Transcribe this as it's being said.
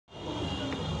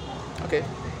Okay.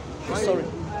 My, Sorry.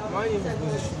 my name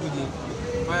is Shubudi.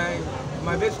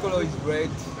 My best color is red.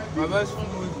 My best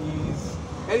food is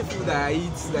any food that I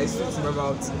eat that is sweet in my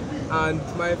mouth. And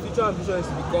my future ambition is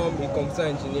to become a computer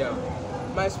engineer.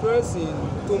 My experience in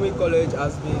Tombey College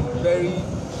has been very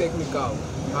technical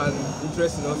and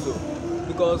interesting also,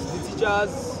 because the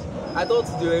teachers, I thought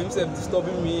they were themselves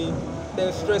disturbing me,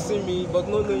 they're stressing me, but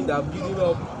not knowing that building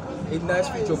up a nice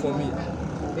future for me,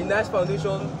 a nice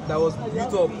foundation that was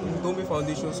built up in Tombey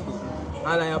Foundation School.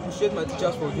 And I appreciate my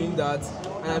teachers for doing that,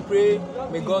 and I pray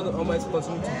may God Almighty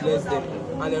continue to bless them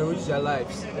and enrich their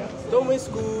lives. Tombey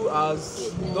School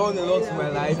has done a lot in my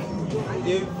life.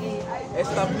 They've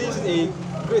established a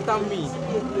greater me,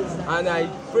 and I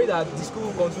pray that the school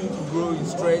will continue to grow in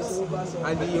strength,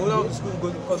 and the owner of the school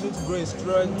will continue to grow in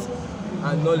strength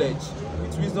and knowledge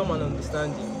with wisdom and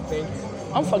understanding. Thank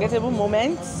you. Unforgettable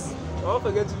moments. My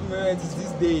unforgettable moment is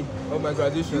this day of my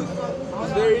graduation.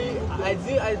 It's very,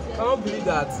 I cannot believe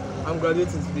that I'm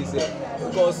graduating today, sir,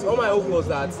 because all my hope was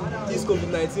that this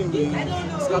COVID-19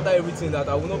 will scatter everything, that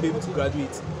I will not be able to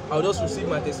graduate. I'll just receive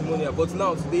my testimonial. But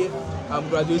now today I'm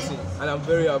graduating and I'm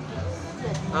very happy.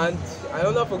 And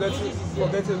another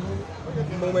forgettable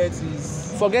moment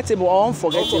is Forgettable or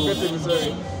unforgettable?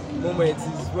 Moment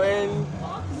is when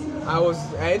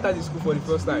I entered the school for the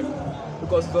first time,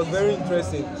 because it was very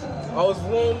interesting. I was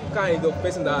one kind of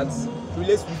person that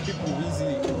relates with people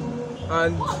easily,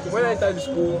 and when I entered the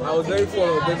school, I was very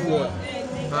fond of everyone,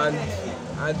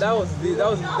 and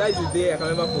that is the day I can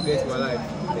never forget in my life.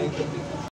 Thank you.